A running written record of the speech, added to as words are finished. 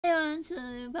I want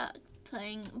to back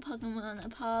playing Pokemon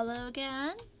Apollo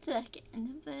again. So let's get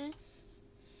into this.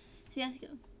 So we have to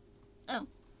go. Oh.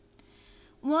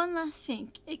 One last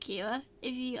thing, Akira.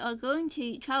 If you are going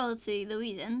to travel through the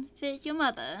region, visit your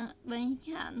mother when you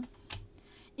can.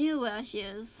 You know where she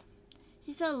is.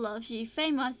 She still loves you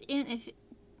very much, even if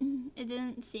it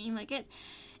didn't seem like it.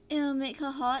 It will make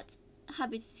her heart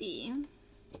happy to see you.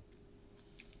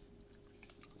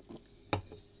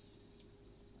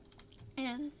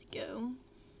 Yeah, let's go.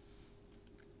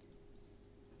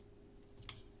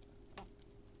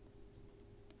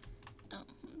 Oh,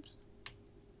 oops.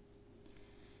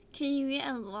 Can you wait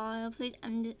a while, please?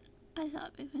 I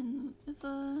thought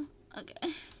before.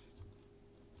 Okay.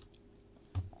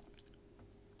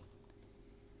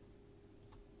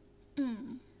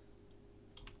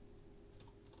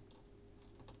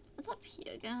 What's up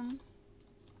here again?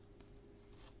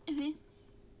 Okay.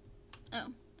 Oh,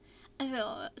 I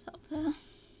feel what's up there.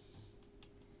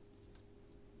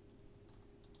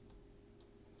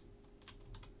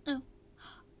 Oh.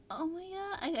 Oh my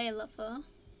god. Okay, I love her.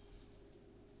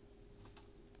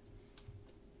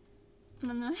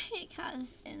 I'm gonna hit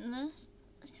cats in this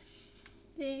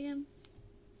video.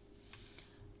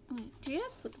 Wait, do you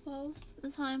have footballs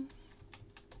this time?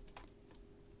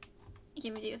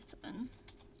 Give me the something.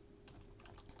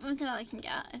 What do I can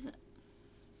get?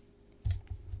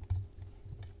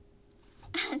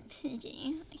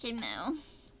 Pidgey. Okay, no.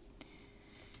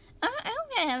 I don't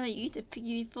think I ever used a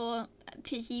Pidgey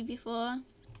before.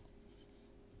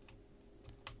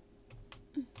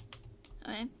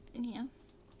 Alright, in here.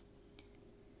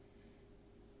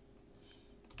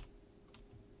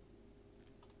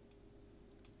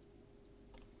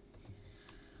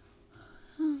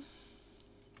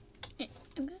 Wait,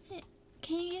 I'm gonna say,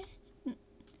 can you guys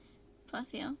pause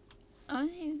here? I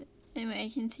want to see if anyway I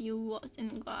can see what's in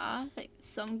the grass. Like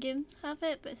some games have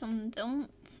it, but some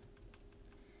don't.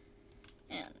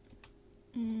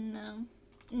 And no,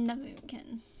 nothing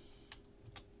can.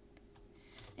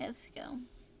 Yeah, let's go.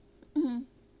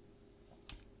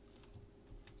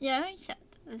 Yeah, I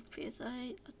checked this previous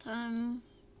time.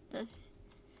 This.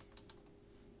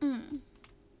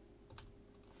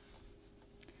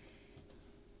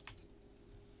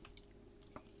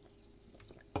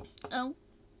 Oh.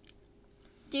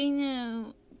 Do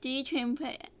you train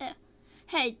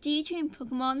hey, do you train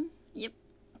Pokemon? Yep.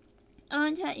 I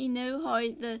want to let you know how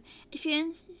the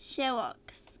experience share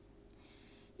works.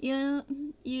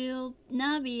 You'll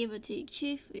now be able to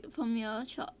choose from your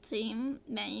short team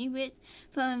menu which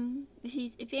from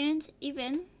receives experience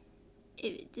even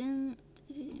if it didn't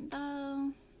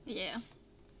battle. Yeah.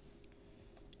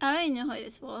 I already know how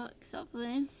this works,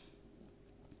 hopefully.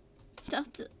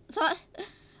 Sorry.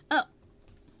 Oh.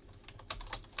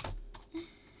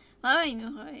 I already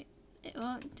know how it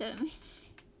works, don't we?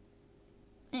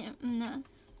 Yeah, no.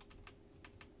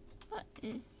 What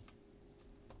is...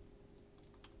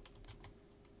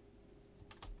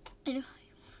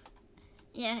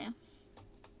 Yeah.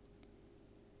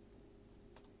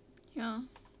 Sure.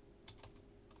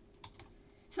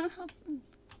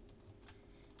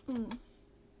 Ooh.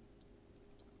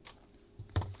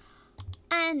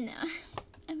 And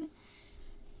I'm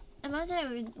about to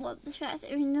read what the stress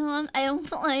every now. I don't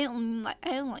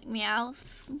like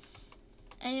meows.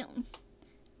 I don't.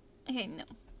 Okay, no.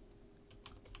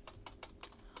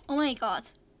 Oh my god.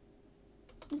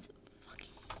 It's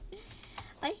fucking.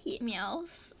 I hate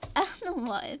meows. I don't know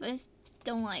why, but I just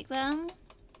don't like them.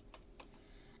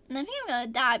 And I think I'm gonna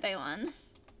die by one.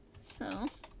 So.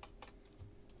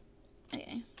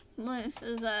 Okay. Well, this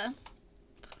is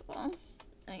Pokeball.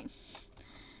 Okay.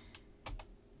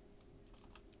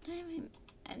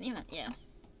 Yeah.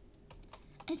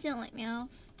 I still like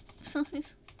meows. And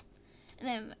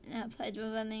then I played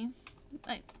with any.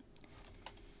 Like.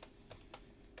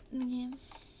 Yeah.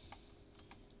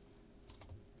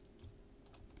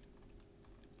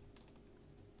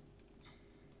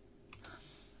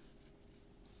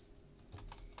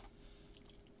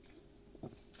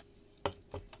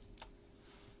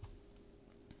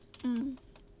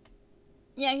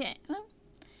 Yeah, okay. Well.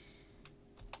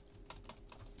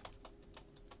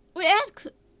 Wait, okay,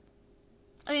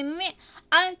 let me.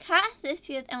 I'll cast this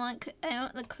because I want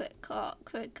the quick call.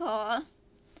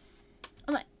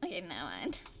 I'm like, okay, never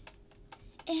mind.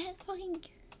 It has fucking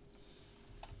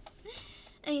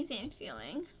anything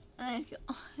feeling. And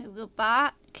I go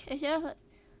back. I should have.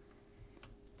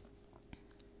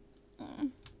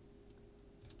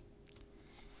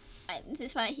 This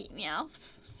is why I hate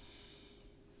meows.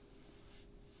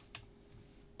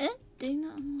 I didn't do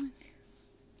that one.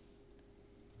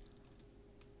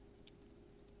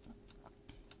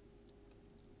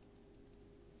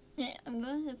 I'm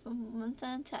going to put 1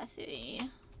 center 3.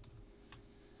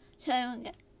 So I won't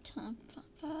get time.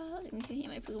 Let me see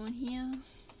my Pokemon here.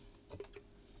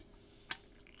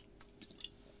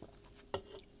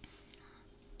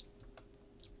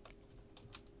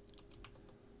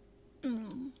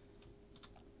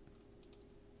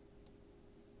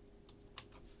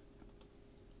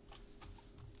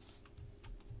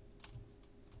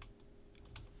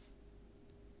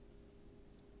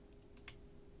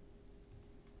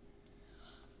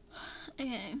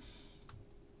 Okay.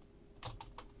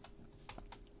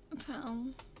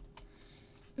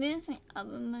 Anything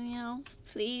other than meows,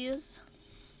 please.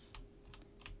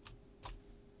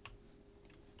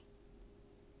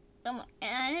 Oh,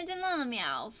 and I didn't want a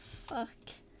meow. Fuck.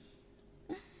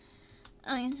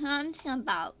 Okay, so I'm just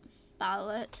gonna battle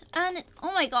it. And it,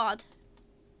 oh my god.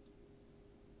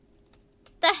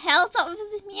 The hell's up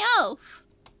with this meow?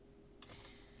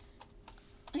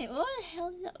 Wait, what the hell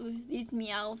is up with these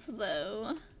meows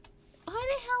though? Why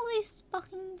the hell are these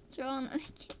fucking drawn?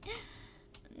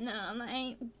 No, I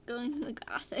ain't going to the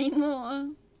grass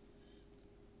anymore.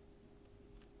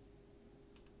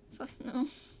 Fuck no.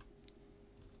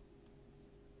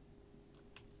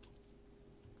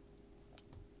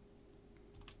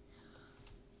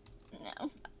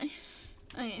 No.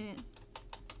 Okay.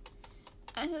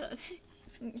 I don't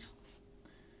know.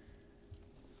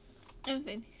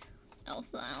 Everything else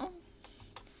now.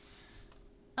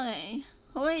 Okay.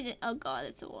 Holy, oh god,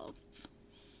 it's a wolf.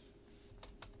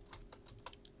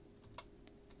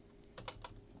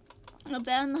 I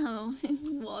better know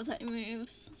what type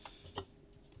moves.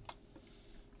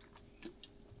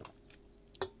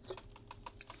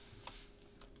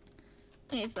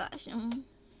 Okay, flash him.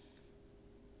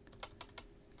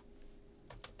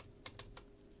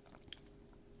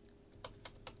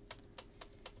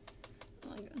 Oh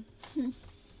my god.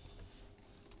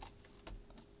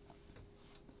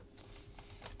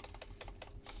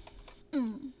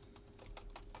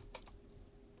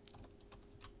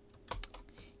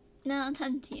 Now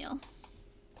time to heal.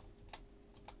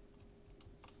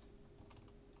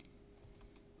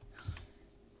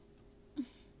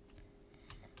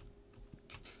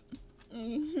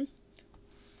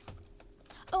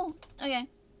 Oh, okay.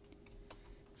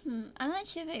 I'm not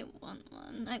sure if I want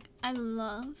one. Like, I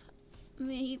love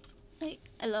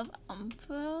I love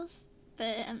Umbros,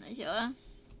 but I'm not sure.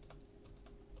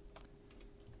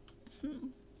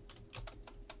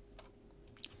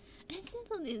 I just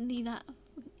don't need that.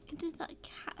 It is that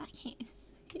cat I can't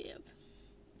escape.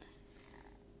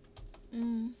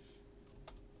 I'm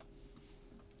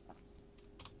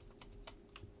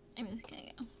just gonna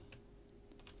go.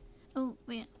 Oh,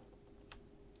 wait.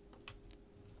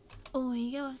 Oh,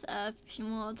 you go with option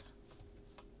mode.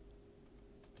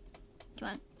 Come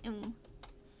on.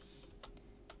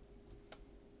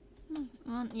 Come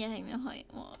on. Yeah, I know how it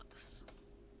works.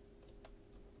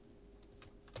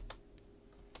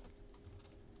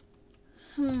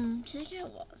 Check out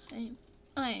what I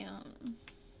I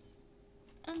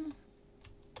don't know.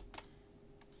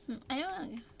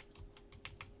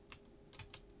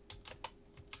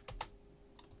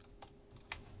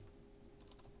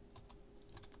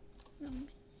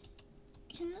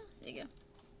 There you go.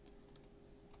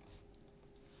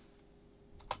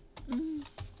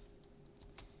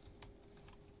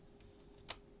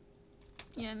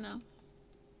 Yeah, no.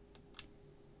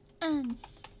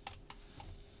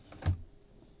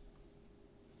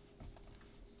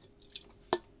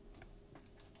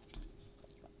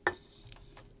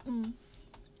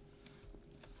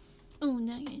 Oh,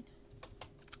 dang it.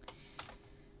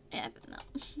 Yeah, but no.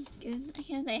 Good. I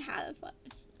can't say how to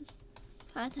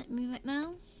fire type move right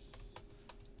now.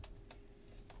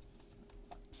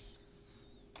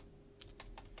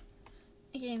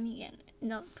 Okay, me get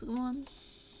another Pokemon.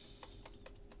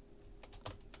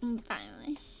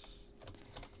 Finally.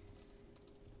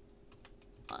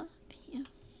 Up here.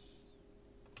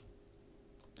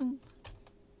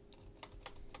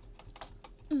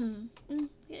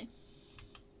 Okay.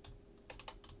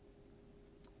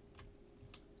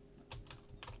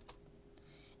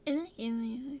 In the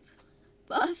game,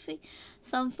 Buffy,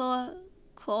 some for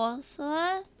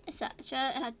Corsair,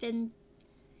 etc. had been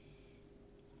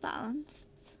balanced.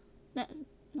 That's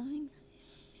nothing.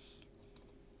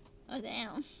 Oh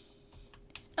damn.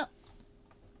 Oh.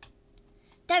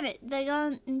 Damn it, they're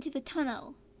gone into the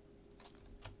tunnel.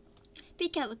 Be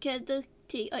careful, because the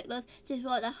two outlaws just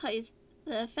want the house.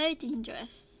 They're very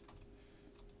dangerous.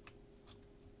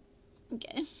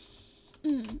 Okay.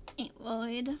 Ain't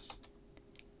worried.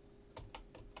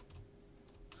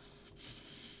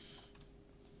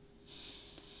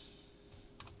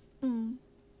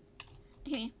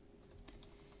 Okay.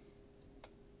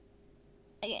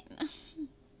 Okay.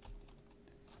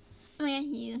 Oh my god,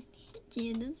 you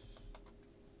did.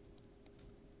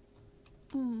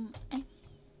 I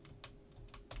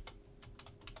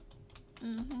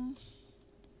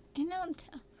know.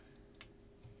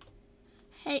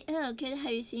 Hey, hello kid,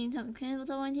 have you seen some criminals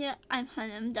around here? I'm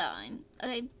hunting them down.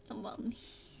 Okay, don't bother me.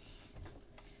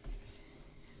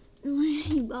 Why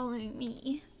are you bothering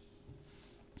me?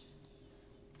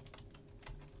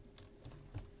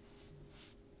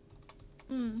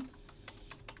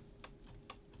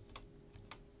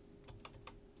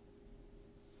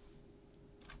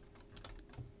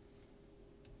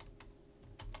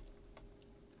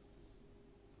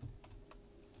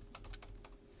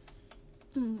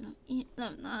 No,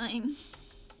 9.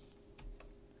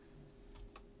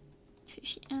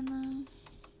 Trish-Anna.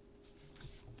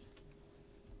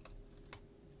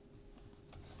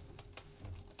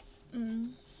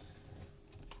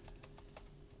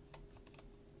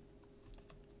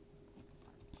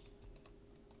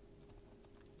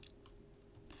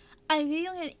 I really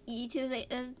want to eat it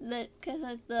like because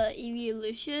of the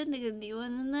evolution, like a new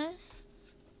one in this.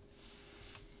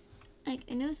 Like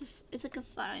I know it's like a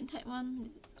fine type one.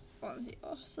 It's honestly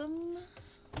awesome.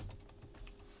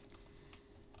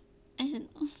 I don't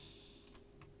know.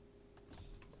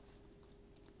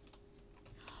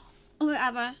 Oh,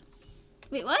 Abba.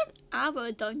 Wait, what?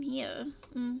 Abba down here.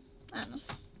 I don't know.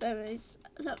 There is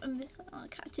something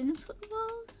catching a Pokeball.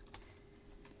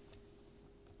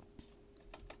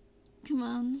 Come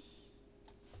on.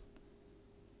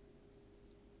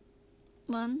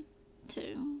 1,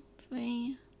 2,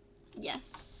 3.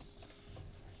 Yes.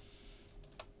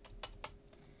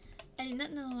 I do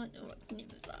not know what the name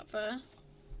is Abba.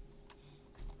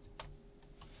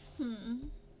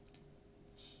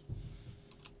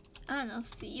 I don't know,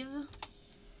 Steve.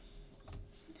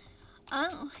 I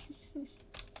don't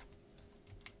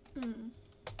know.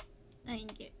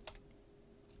 Thank you.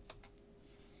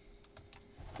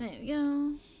 There we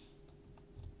go.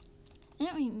 I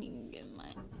don't really need to get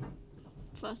my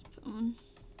first Pokemon.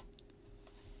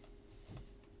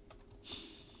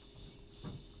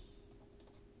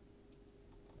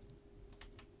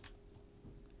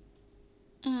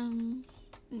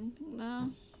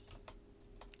 No.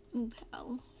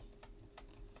 Opalo.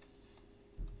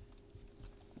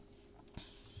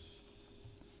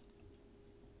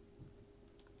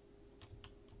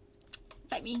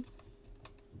 Fight me.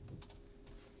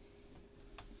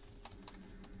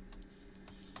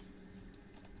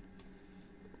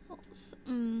 Waltz.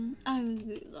 I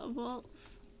really love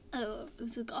Waltz. I love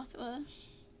Zugotwa.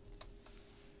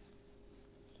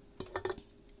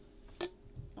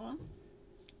 Oh.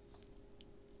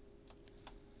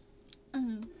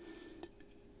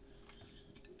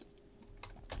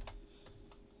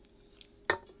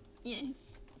 Yeah.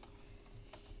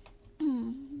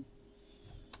 No.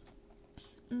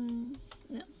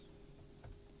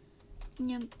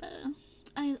 Yamper.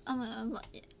 I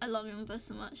love Yamper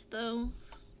so much though.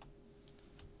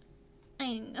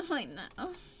 I know right now.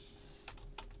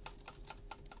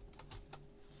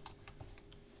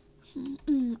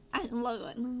 I love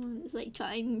it when it's like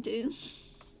trying to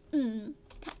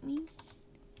attack me.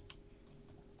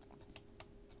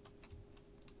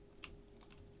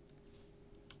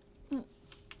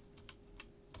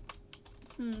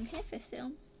 Okay, for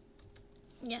still.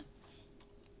 Yeah.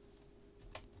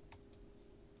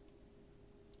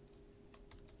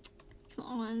 Come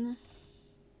on.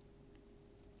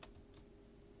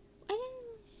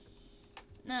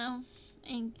 No.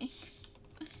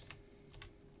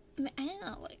 I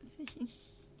don't like fishing.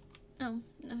 Oh,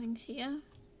 nothing's here.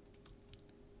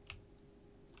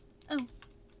 Oh.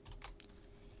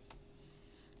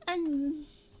 And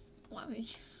what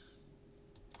was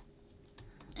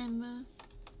you? Emma.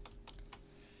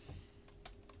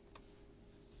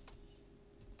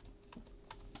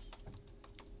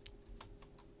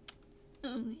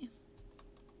 Oh yeah.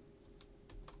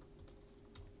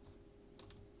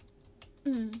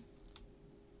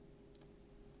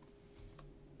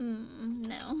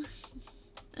 No.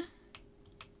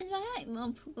 If I like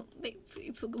more big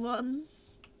free Pokemon,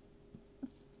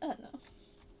 I don't know.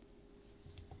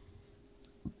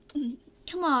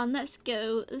 Come on, let's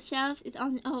go. The shelf is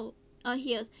on our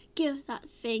heels. Give that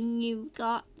thing you've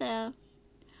got there.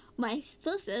 My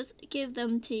explosives, give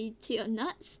them to your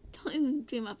nuts. Don't even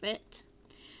dream of it.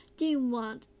 Do you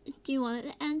want it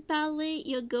to end badly?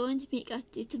 You're going to make us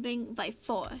do something by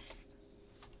force.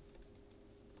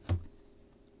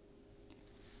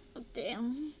 Oh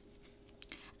damn.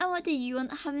 And what do you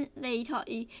want? Haven't they taught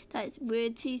you that it's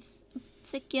weird to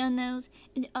stick your nose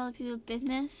into other people's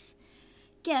business?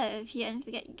 Get out of here and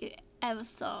forget you ever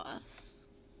saw us.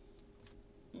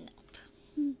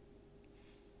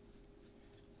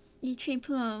 you treat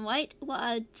Puma white. What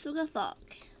a sugar thought.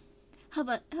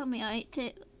 Help me out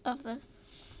of this.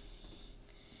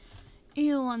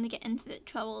 You don't want to get into the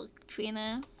trouble,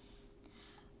 Trina.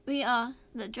 We are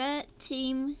the Dread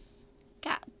Team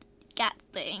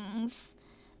Gatlings,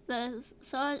 the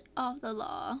sword of the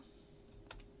law.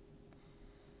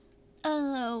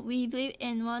 Although we believe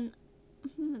in one,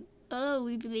 the law,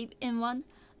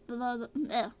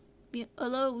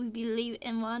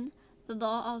 the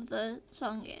law of the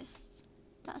strongest.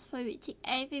 That's why we take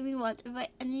everything we want without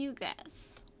any regrets.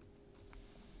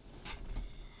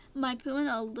 My Puma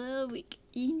are a little weak.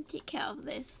 You can take care of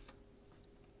this.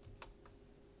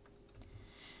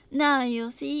 Now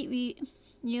you'll see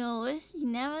you'll wish you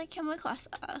never come across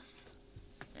us.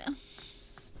 Yeah.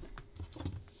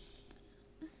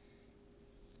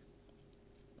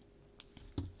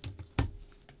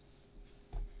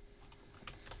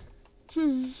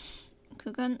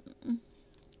 Click on.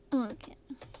 Oh, okay.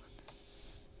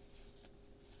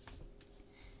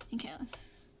 Okay. Let's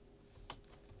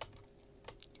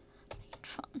make it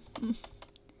fun.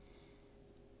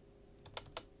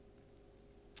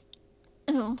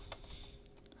 Oh.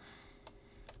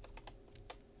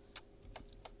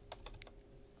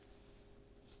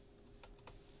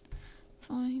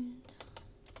 Find.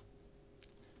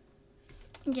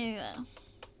 There you go.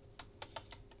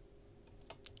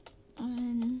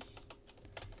 And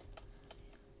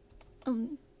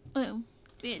oh,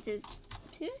 we did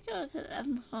two go to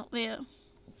them. We're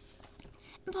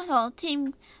impossible.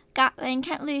 Team Gatling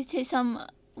can't lose to some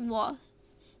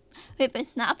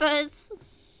whippersnappers.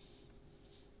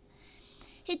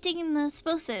 Hitting the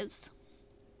explosives.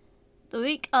 The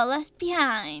weak are left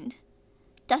behind.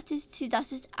 Dusted to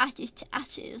dust, ashes to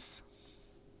ashes.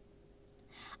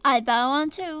 I bow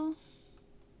on too.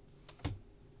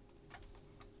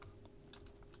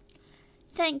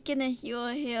 Thank goodness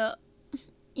you're here.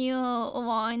 You're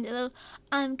warned. Though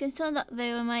I'm concerned that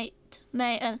they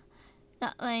may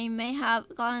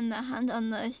have gotten their hands on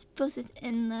the explosives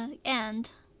in the end.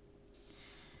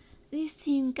 These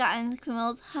Team Gatling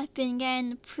criminals have been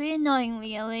getting pretty annoying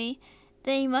lately.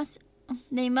 They must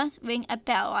ring a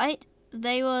bell, right?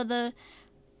 They were the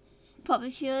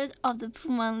publishers of the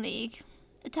Puma League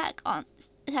attack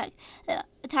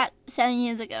 7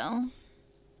 years ago.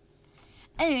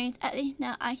 Anyways, at least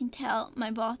now I can tell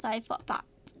my boss I fought back.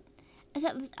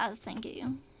 Accept this as thank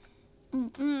you.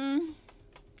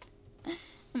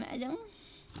 Imagine.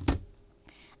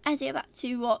 As you're about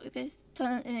to walk, this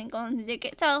tournament isn't going to dig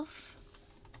itself.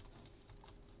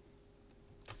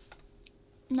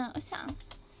 No, it's down.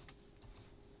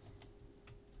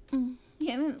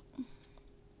 Yeah, move.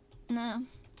 No.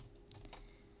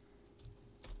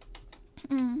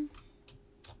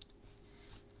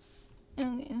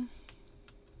 Okay.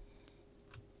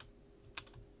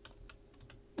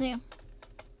 There.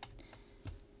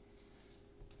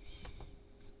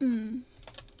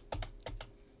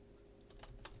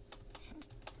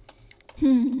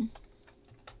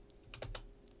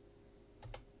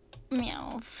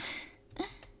 Meow.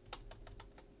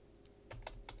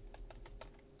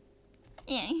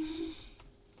 Yay.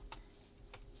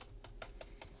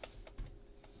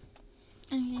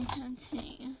 Okay, time to.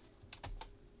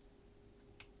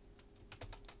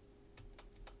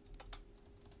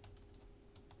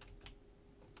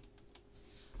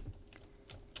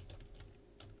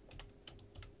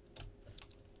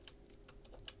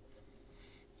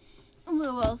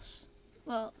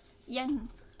 Well, yes.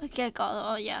 Okay, got it.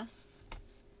 Oh, yes.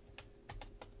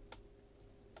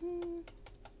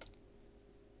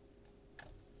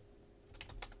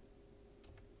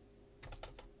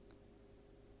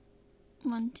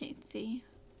 One, two, three.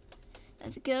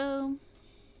 Let's go.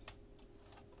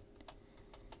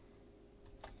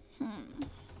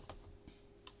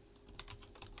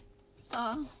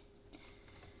 So,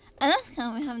 and that's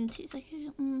kind of we having 2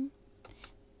 seconds.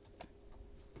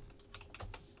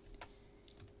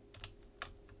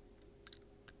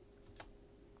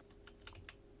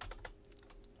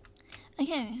 Okay,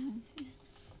 we haven't seen it.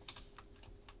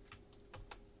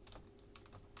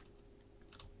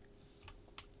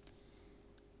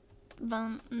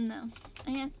 But no,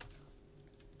 I guess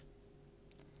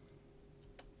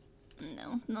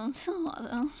no, it's a lot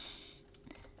though.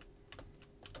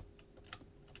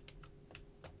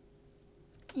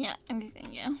 Yeah, everything,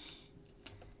 yeah.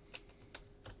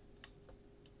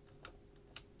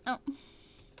 Oh,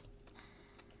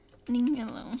 leave me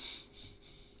alone.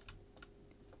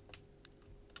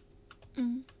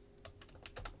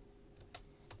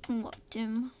 What,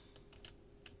 Jim?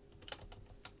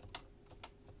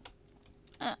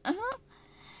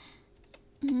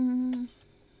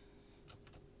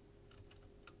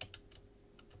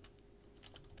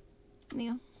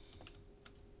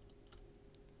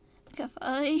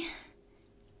 I.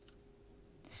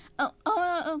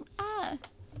 Ah.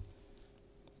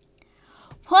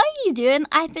 What are you doing?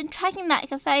 I've been tracking that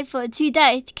cafe for 2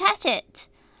 days to catch it.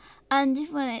 And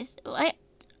when it's right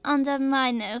under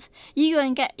my nose, you go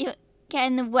and get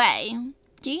in the way.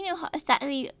 Do you know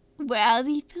exactly where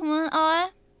these Pokemon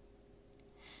are?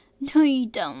 No, you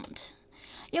don't.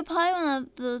 You're probably one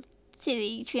of those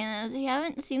silly trainers who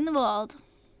haven't seen the world.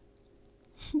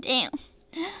 Damn.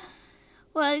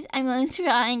 Well, I'm going to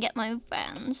try and get my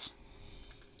friends.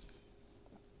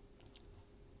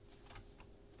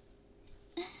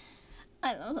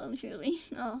 I love her, truly.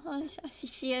 Oh, how sassy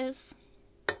she is.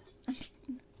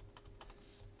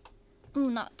 Ooh,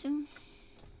 not to.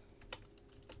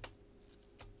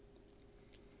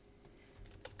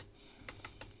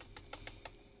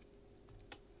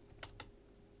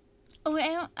 Oh,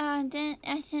 wait, I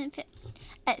didn't put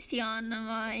XP on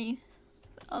my,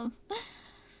 on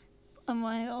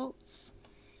my ults.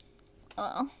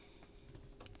 Oh.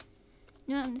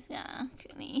 No, I'm just gonna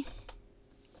quickly.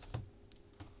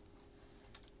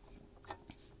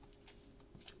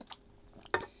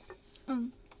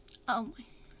 Oh my.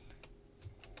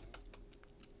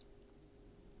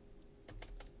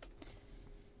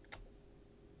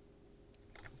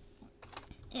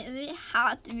 It really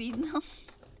hard to be them.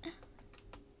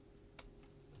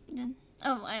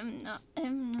 Oh, I'm not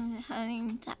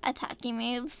having attacking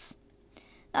moves.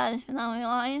 That is not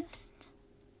realized.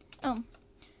 Oh.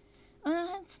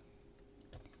 What?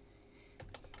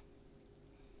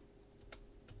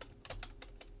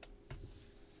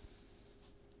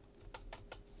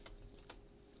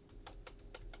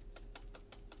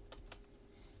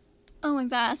 Oh my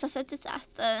gosh, that's a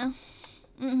disaster.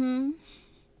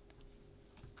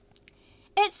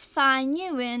 It's fine,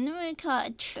 you win. We call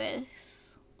it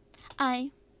truth.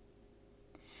 My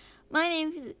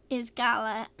name is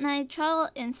Gala, and I travel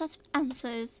in such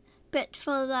answers, but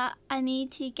for that I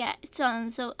need to get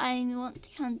strong, so I want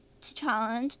to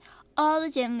challenge all the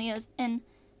gym leaders in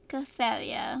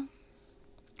Catharia.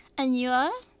 And you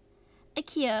are?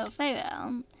 Akio, very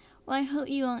well. Well, I hope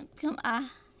you won't become a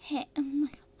hit. Oh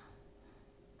my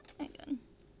god.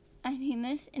 I mean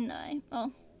this in the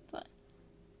but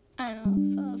I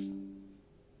don't know, so.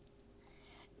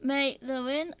 May the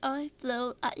wind always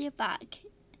blow at your back.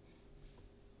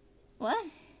 What?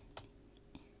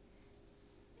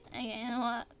 Okay, you know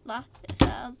what? Laugh it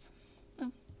sounds.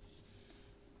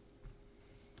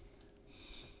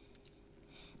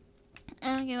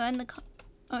 Okay, we're in the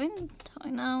toy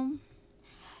now.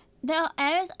 There are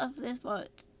areas of this world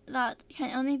that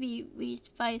can only be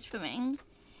reached by swimming.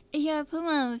 If you're a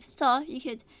Pokemon with stuff, you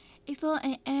could explore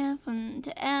an area from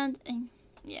the end, and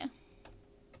yeah.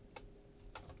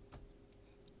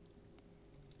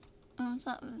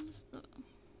 That was the.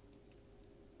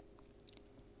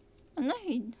 I'm not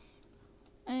read.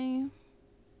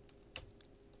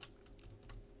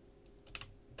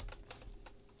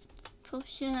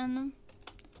 Potion.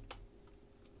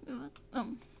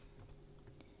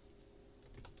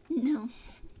 No.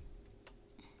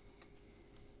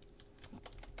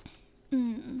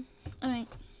 Alright.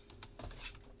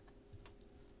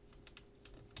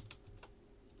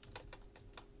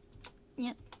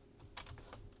 Yep.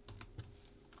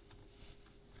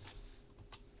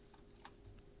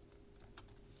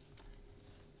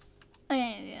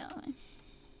 Okay, yeah.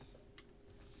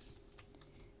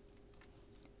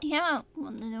 Yeah, I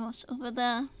wanted to watch over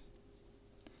there.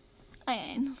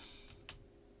 Okay.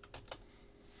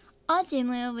 Our gym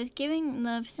leader was giving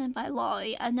love sent by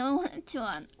Lori, and no one wanted to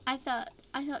run. I thought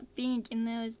being a gym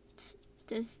leader was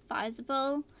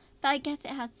despisable, but I guess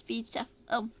it has to be stuff.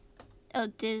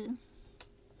 Did.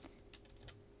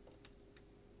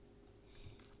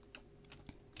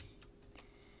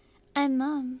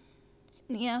 And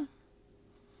yeah.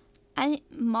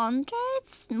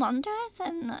 Mondrates? I'm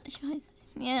not sure.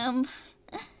 Yeah.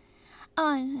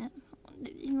 I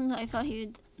thought he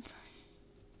would.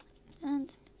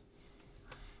 And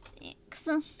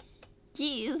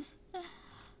jeez.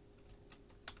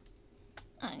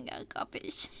 I got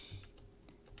garbage.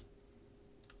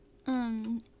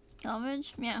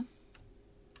 Garbage? Yeah.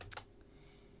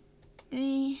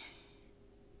 In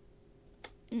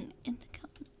the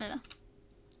comment.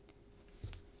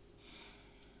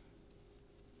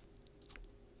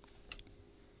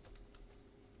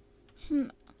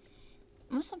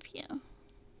 What's up here?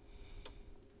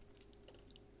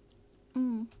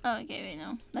 Oh, okay, wait,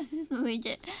 no. This is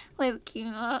legit. Wait, it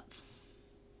came up.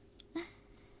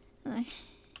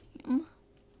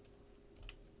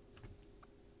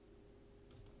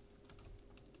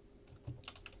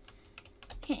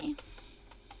 Okay.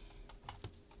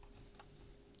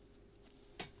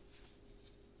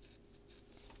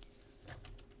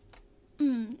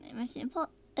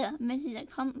 message a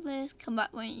compass. Come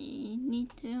back when you need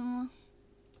to.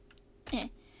 Yeah.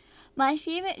 My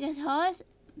favorite guitar is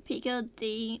Pico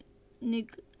D.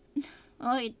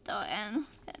 Oh, and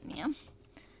yeah.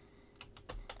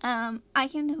 I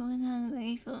can do one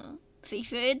way for free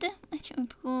food. I try to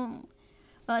pull,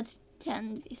 but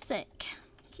tend to be sick.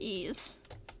 Jeez.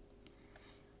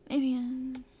 Maybe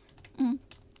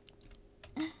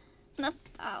that's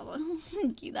power.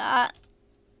 Do that.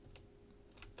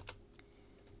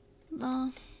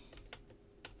 No.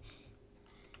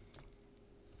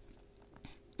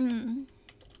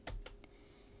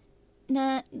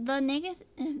 The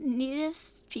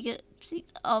neatest speaker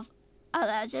of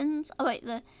legends about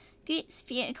the great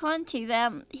spirit. According to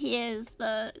them, he is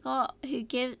the God who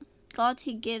gives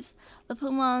the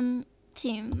Pokemon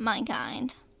to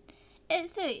mankind.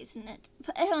 It's silly, isn't it?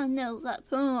 But everyone knows that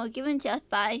Pokemon were given to us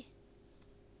by.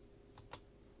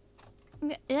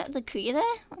 Is that the creator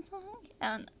or something?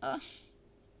 I don't know.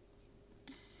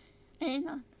 I don't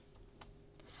know.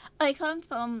 I come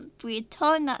from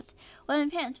Britain. That's where my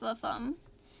parents were from.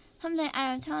 Someday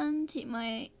I return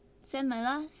to spend my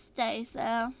last days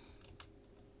there.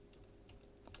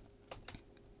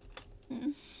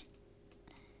 Come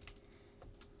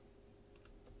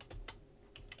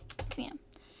here.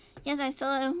 Yes, I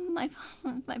still have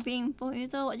my being 4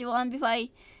 years old. What do you want before I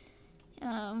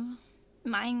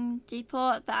mind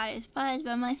deport by inspired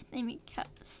by my semi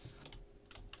cuts?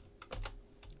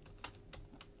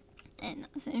 And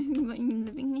that's everyone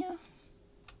living here.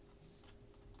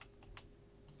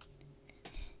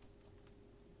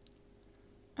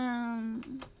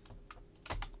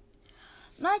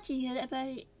 My teacher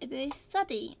about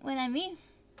study when I moved.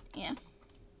 Yeah.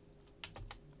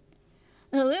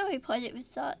 The Railway project was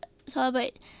started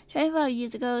about 25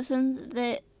 years ago since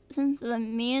the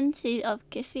main seat of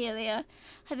Cathalia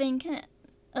had been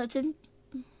connected.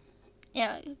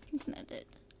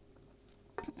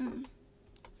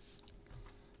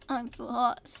 I'm full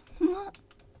hearts.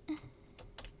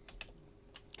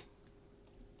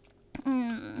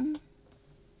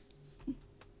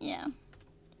 Yeah.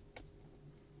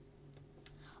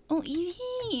 Oh,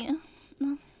 Evie!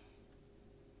 No.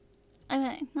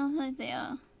 Okay, no, like they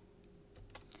are.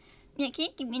 Yeah, can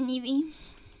you give me an Evie?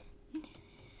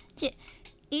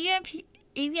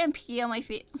 Evie and PG are my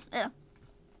favorite.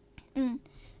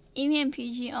 Evie and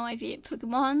PG are my favorite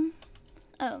Pokemon.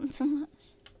 So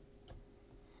much.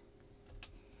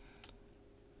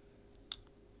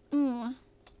 Ooh.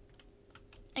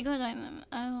 I got them.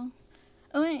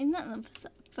 Oh, wait, not the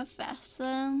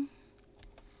professor.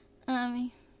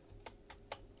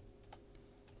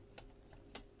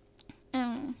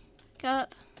 Go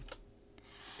up.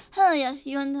 Hell yes,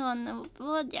 you want on the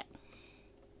board? Yeah.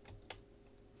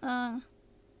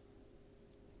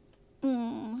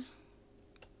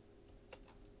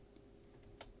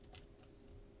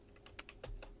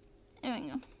 There we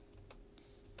go.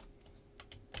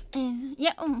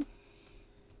 Yeah.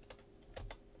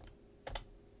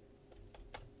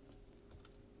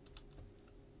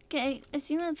 Okay, I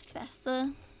see the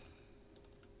professor.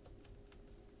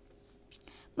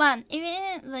 One,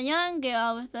 even the young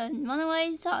girl with the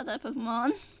runaway saw the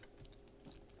Pokemon.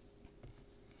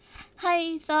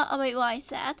 I thought about what I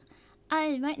said. I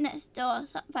was right next door,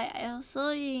 shot by I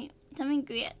saw you something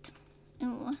great.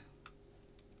 Ooh.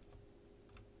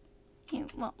 Okay,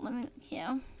 well, let me look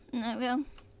here. There we go.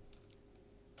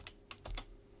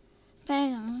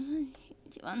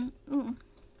 One. Ooh.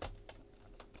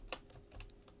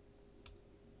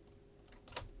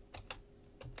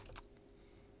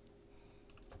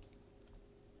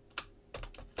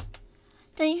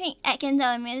 Don't you think Ekans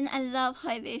are amazing? I love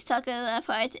how they suck at their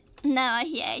part. Now I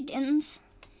hear Ekans.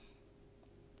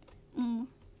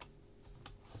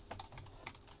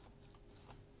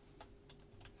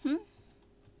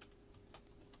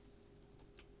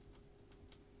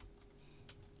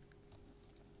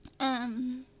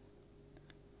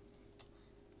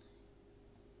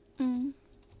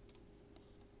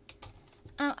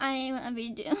 I want a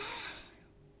video.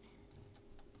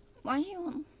 Why do you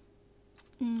want?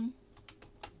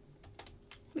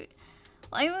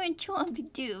 Why would you want to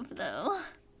do though?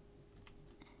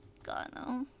 God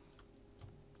no.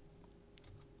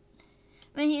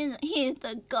 But he is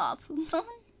the god Pokemon.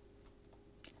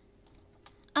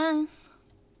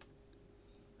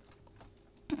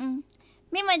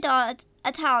 Me and my dog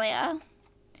Atalia.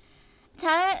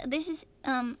 Atalia, this is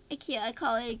Ikea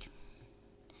colleague.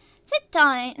 Sit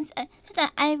down.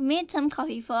 I've made some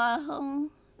coffee for our whole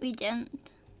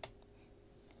regent.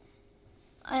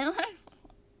 I don't have.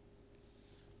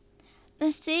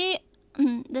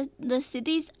 The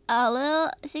city's a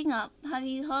little shaking up. Have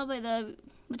you heard about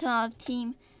the but our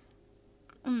team.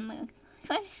 I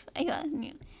got a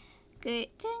name. Good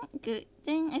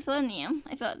thing. I forgot the name.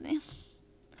 I don't know if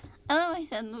I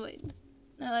said the word.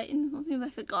 No, I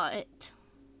forgot it.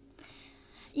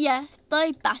 Yes,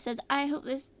 bloody bastards. I hope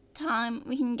this time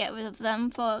we can get rid of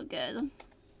them for good.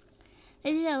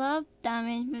 They did a lot of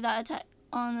damage with that attack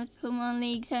on the Pokemon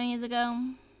League 7 years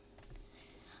ago.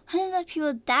 Hundreds of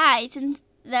people died since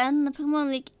then. The Pokemon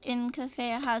League in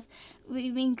Café has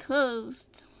been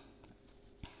closed.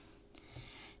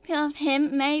 People of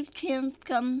him may train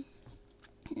become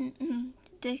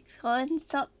discouraged and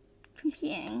stop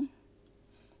competing.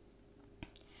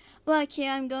 Well, okay,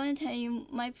 I'm going to tell you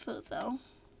my proposal.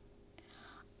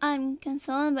 I'm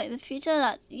concerned about the future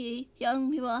that you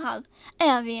young people have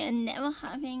and never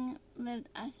having lived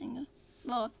a single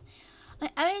life.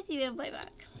 I will be right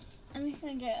back. I'm just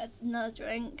gonna get another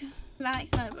drink. I'm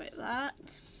excited about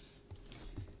that.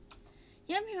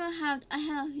 Young people have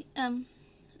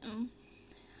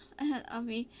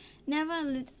never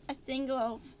lived a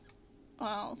single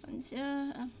life.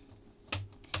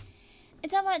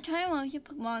 It's about trying out your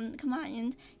Pokemon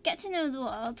companions, get to know the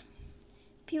world,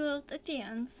 people's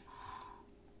experience.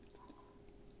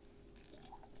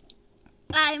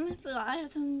 I almost forgot. I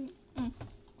have some.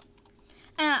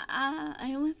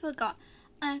 I almost forgot.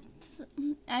 I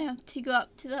have to go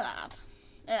up to the lab.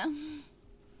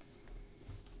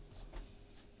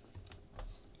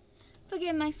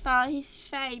 Forgive my father. He's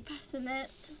very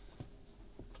passionate.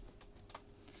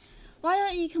 Why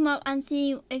don't you come up and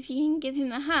see if you can give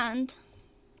him a hand?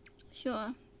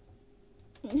 Sure.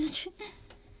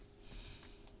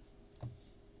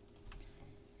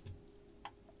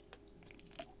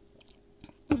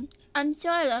 I'm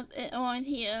sure I love it around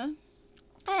here.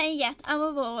 Yes, I'm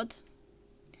aboard.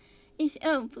 It's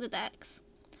own Pokedex.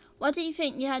 What do you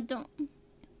think you had done?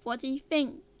 What do you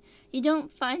think? You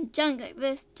don't find junk like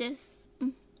this just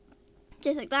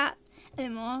like that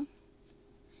anymore.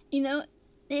 You know,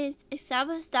 it's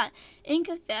established that in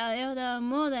Australia there are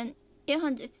more than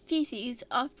 800 species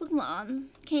of Pokemon.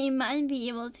 Can you imagine being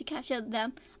able to capture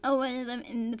them or one of them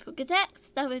in the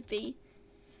Pokedex? That would be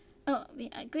a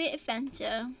great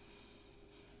adventure.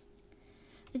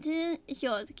 The decision is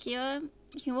yours, Akira.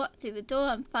 You can walk through the door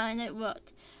and find out what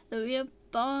the real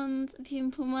bonds of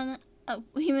human and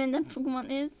Pokemon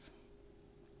is.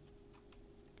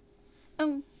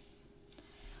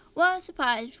 What a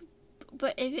surprise,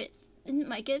 but if it isn't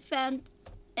my good friend,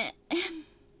 I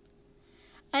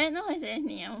don't know his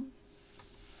name.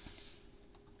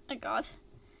 Oh god.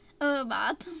 Oh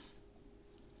bad.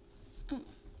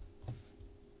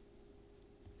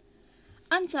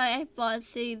 I'm sorry I brought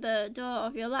through the door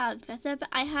of your lab, Professor, but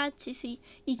I had to see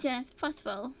you as soon as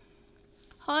possible.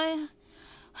 How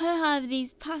have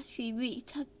these past few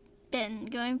weeks have been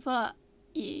going for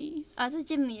you as a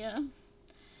gym leader?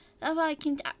 That's why I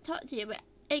came to talk to you, but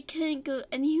it couldn't go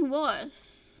any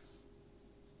worse.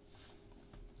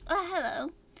 Hello.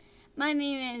 My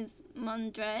name is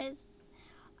Mondres.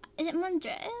 Is it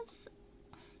Mondres?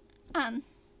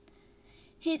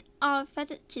 He's our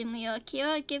favorite gym leader.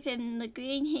 Kira, give him the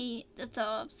green he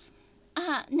deserves.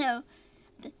 No,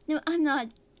 I'm not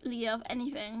a leader of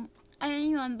anything. I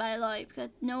only run by law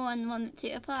because no one wanted to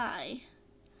apply.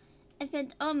 I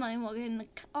spent all my working in the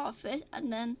office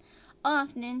and then all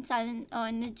afternoon silent or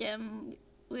in the gym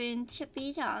wearing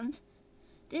chippy hands.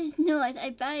 There's no light. I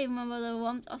barely remember the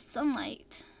warmth of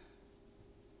sunlight.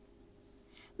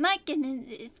 My goodness,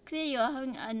 it's clear you're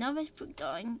having another book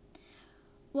going.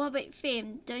 What about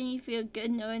fame? Don't you feel good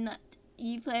knowing that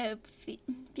you play a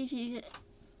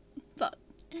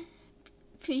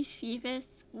prestigious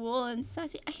role in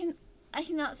society? I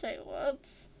cannot say words.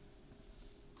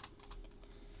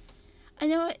 I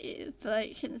know what it is, but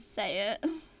I can't say it.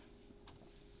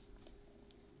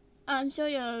 I'm sure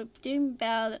you're doing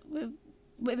better with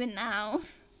women now,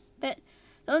 but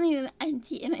only with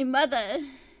auntie and my mother.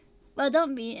 Well,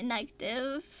 don't be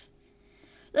negative.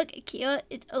 Look, Akira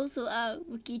is also a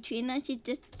rookie trainer. She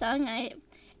just sang it.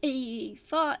 I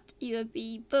thought you would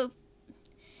both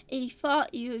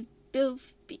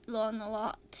learn a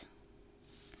lot.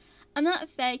 I'm not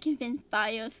very convinced by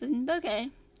your solution, but okay.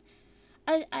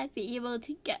 I'd be able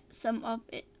to get some of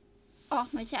it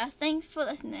off my chest. Thanks for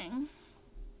listening.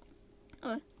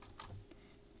 Oh,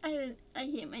 I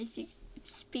hate my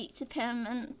speech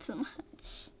impairment so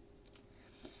much.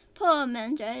 Poor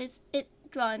Mendres is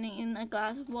drowning in a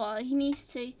glass of water. He needs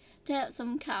to develop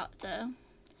some character.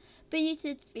 But you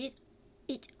should treat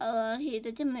each other. He's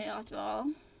a gym leader after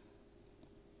all.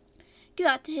 Go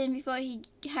out to him before he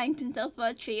hangs himself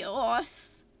on a tree or horse.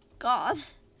 God.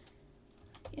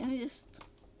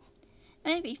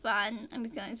 Maybe fun. I'm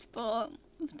just gonna spoil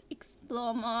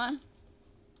explore more.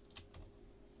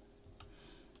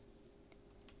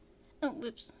 Oh,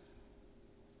 whoops.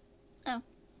 Oh.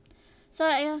 So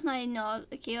I got my knob,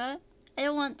 Akira. I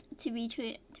don't want to be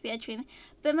a trainer,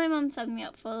 but my mom signed me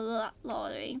up for the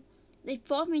lottery. They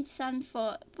forced me to stand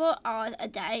for 4 hours a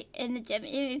day in the gym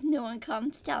even if no one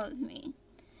comes to challenge me.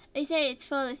 They say it's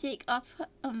for the sake of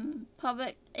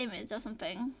public image or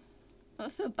something. I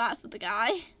feel bad for the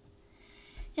guy.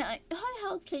 Yeah, like, how the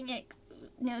hell can you,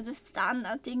 just stand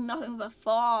there doing nothing for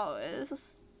 4 hours?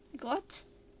 Like, what?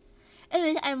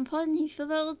 Anyways, I'm important he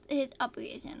fulfilled his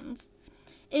obligations.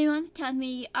 If he wants to challenge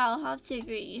me, I'll have to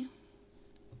agree.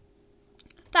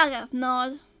 Back up,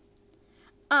 Nod.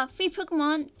 3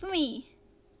 Pokemon for me.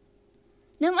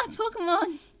 No, my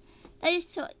Pokemon. That is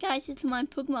guys, it's my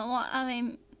Pokemon.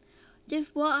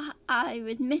 What I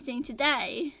was missing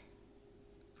today.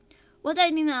 What do I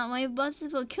do now? My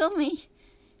bosses will kill me.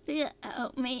 Please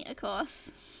help me, of course.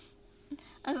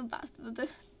 I'm a bastard.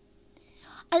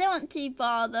 I don't want to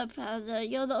bother, Professor.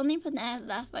 You're the only person I have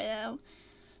left right now.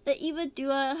 The evil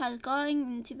duo has gone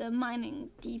into the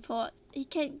mining depot. He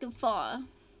can't go far.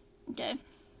 Okay.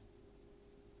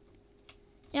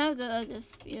 Yeah, I'll go to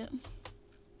dispute.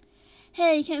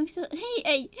 Hey, you can't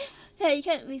you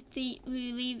can't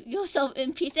leave yourself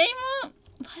in peace anymore?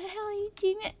 Why the hell are you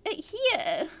doing it right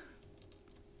here?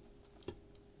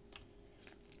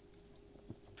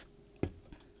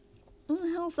 What the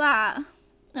hell's that?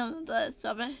 No, that's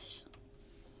rubbish.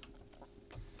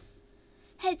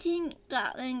 Heading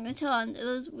Gatling returned. It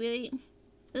was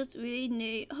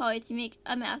really hard to make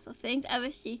a mess of things. I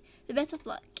wish you the best of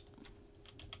luck.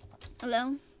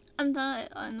 Hello? I'm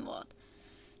not on the ward.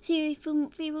 See,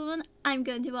 people, I'm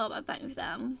going to rob a bank with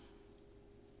them.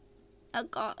 Oh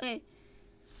god, okay.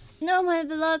 No, my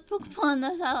beloved Pokemon,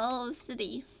 that's all of the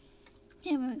city.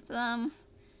 Can't move them.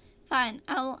 Fine,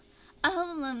 I'll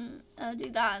have them do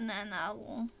that and then I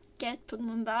will get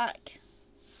Pokemon back.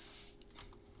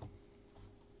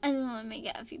 I don't know, I may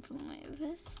get a few Pokemon with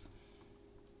this.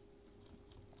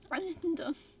 I didn't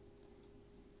do.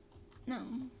 No.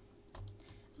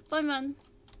 Fun run.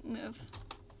 Move.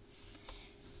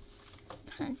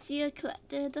 Panacea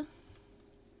collected.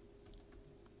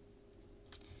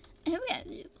 I hope we have to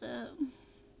do that.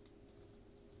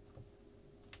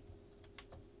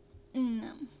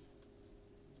 No.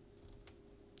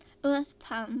 Oh, that's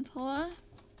Pampor.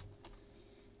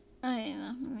 Oh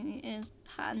yeah, I mean it is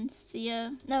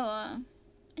Panacea. No,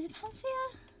 is it Panacea?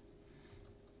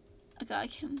 Okay, I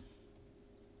can.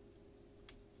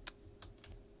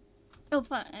 Oh,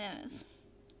 but it is.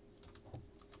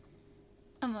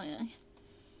 Oh my god.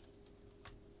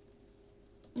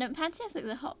 No, Pancea's like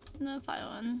the hot, no fire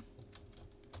one.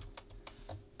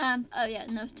 Oh yeah,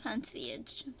 no,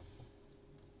 Panceage.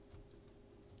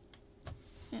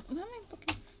 Yeah, where am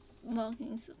I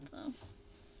walking stuff though?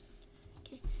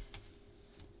 Okay.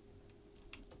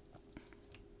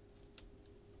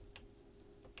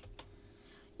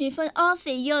 You find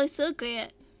Arthur, you're so great.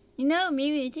 You know,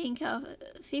 maybe you think of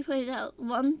 3.0,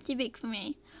 one too big for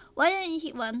me. Why don't you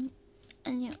keep one?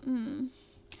 And you, I'm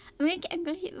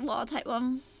gonna keep the water type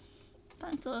one.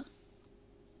 Pencil.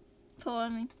 Four, I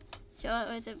mean. Sure,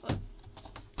 what is it for?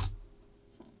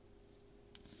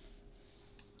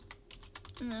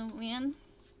 No, man.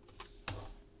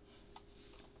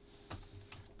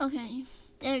 Okay,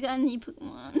 there we got a new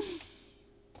Pokemon.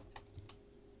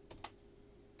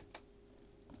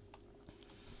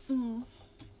 Ooh.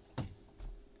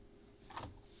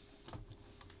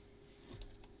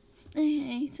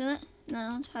 Okay, so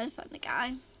now I'll try to find the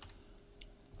guy.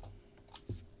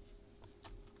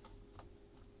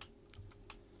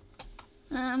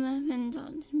 I've been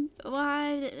told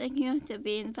why did you have to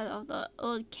be instead of the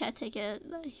old caretaker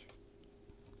life?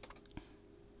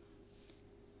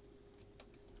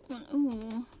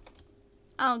 Ooh.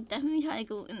 I'll definitely try to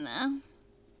go in there.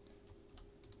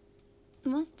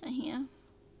 What's down here?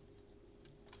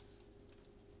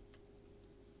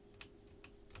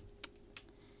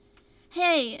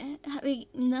 Hey, we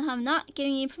have not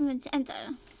given you permission to enter.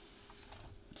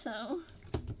 So.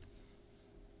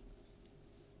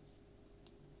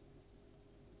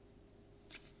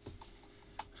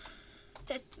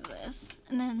 Let's do this.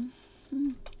 And then.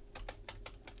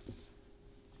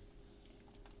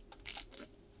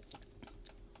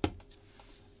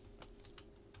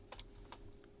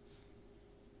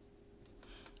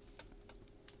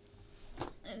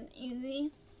 And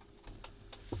easy.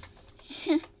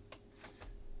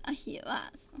 I hear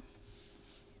that.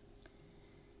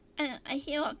 I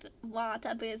hear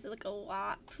water, but it's like a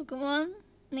what Pokemon.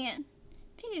 And again,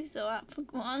 Pikachu's a what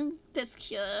Pokemon. That's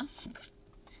cute.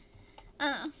 I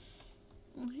don't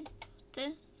know. Okay.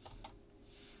 practice.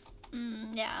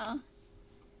 Yeah.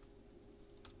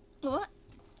 What?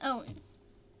 Oh.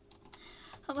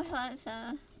 How much that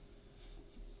says?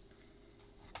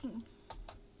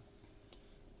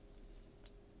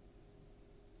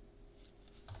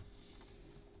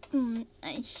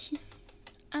 Nice.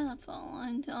 I love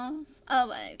following dolls. I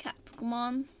love cat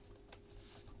Pokemon.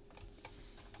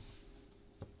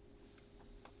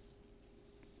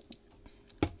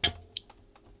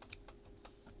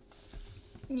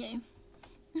 Yeah.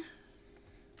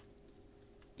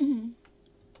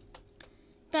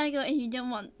 Better go if you don't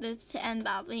want this to end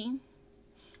badly.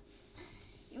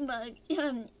 But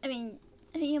I think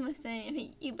you must say. I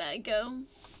think you better go.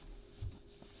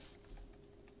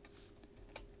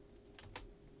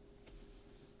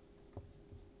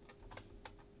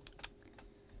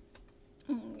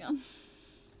 Yeah.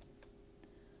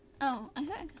 Oh,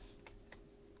 okay.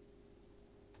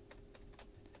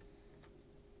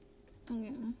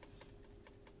 Okay.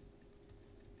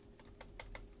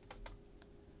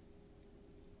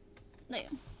 There.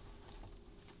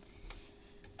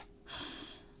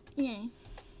 Yeah.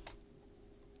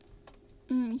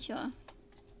 Sure.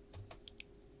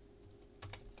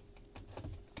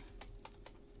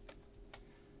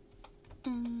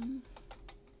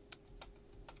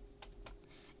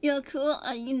 You're cool,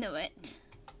 and you know it.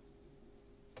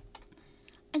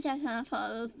 I just have to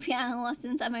follow those piano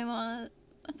lessons that my mom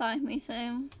advised me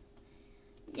to.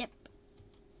 Yep.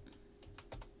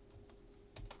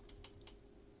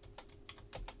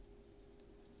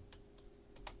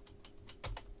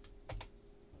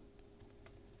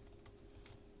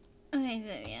 Okay,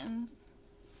 there it is.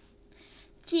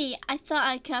 Gee, I thought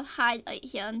I could hide out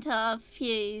here until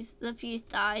the fuse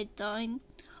died down.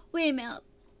 Wait a minute.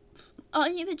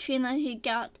 Aren't you the trainer who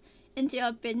got into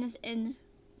your business in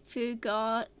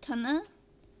Fugatana?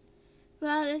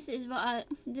 Well, this is where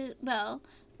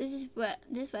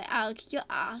I'll kick your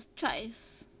ass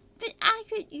twice. But I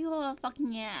kick your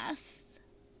fucking ass.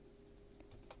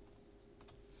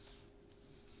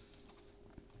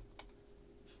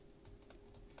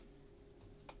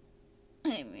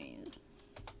 I mean,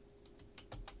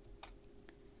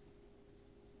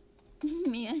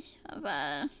 me, I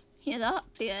should heat up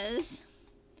because.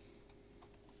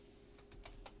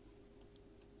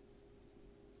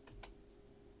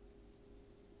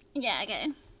 Yeah, okay.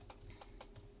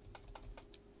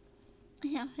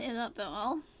 Yeah, heat up at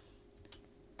all.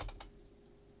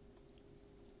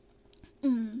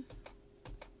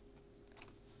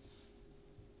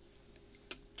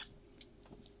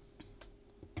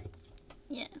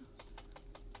 Yeah.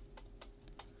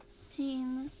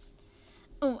 Team.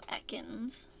 Oh,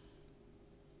 Ekans.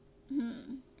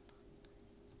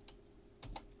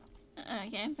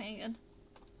 Okay, very good.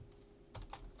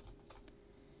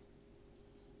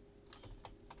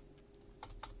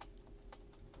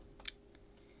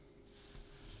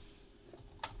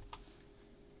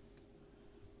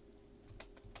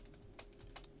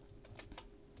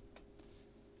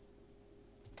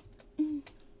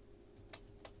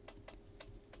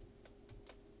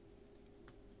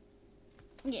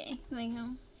 Yeah, there we go.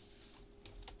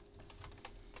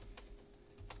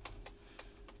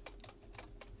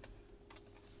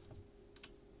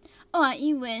 Alright,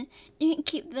 you win. You can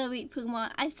keep the weak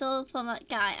Pokemon I stole from that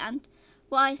guy and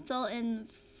what I stole in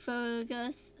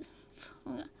Fergus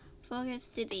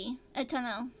City, a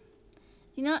tunnel.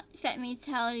 Do not expect me to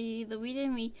tell you the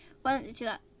reason we wanted to see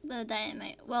the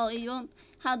dynamite. Well, you won't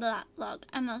have the log.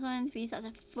 I'm not going to be such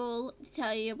a fool to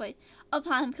tell you about a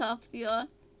plan off your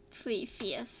free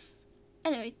fierce.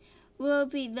 Anyway, we'll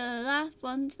be the last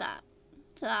ones to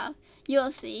laugh.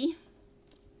 You'll see.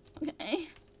 Okay.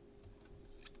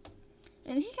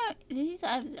 And these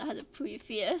guys had a pretty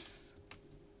fierce.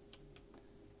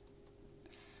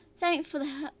 Thanks for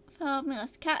helping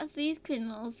us catch these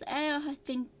criminals. The area has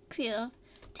been clear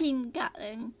of team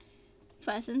Gatling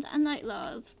presence and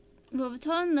outlaws. We'll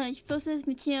return the explosive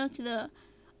material to the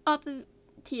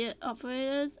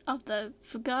operators of the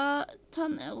Forgot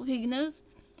Tunnel. Who knows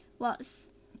what's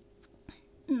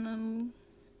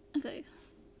okay.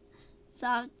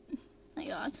 So, my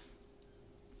god.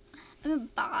 I'm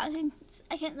bad.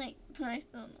 I can't pronounce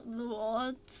the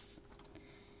words.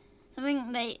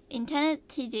 Something they intended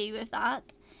to do with that.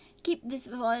 Keep this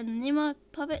reward in the name of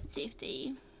public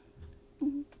safety.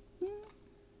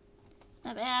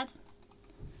 Not bad.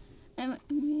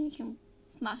 You can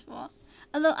smash what?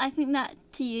 Although I think that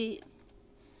to use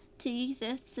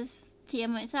this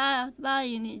TM outside of the bar,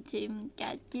 you need to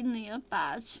give me a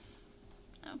badge.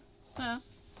 Oh, well.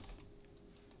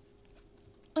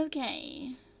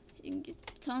 Okay.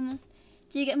 Turn this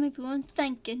Do you get my point?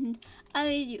 Thanking. I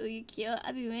will do you cute.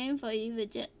 I'll be waiting for you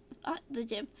at the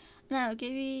gym. And I'll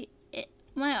give you it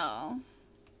my all.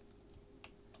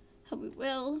 Hope we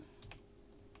will.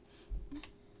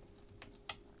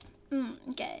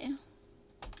 Okay.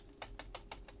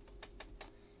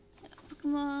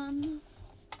 Pokemon.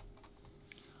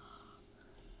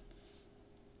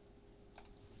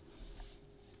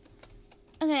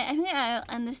 Okay, I think I'll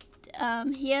end this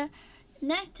here.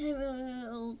 Next time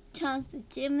we'll challenge the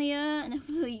gym here, and if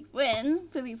we win,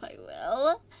 but we probably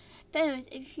will. But anyways,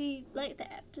 if you like the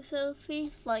episode,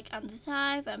 please like and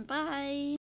subscribe, and bye.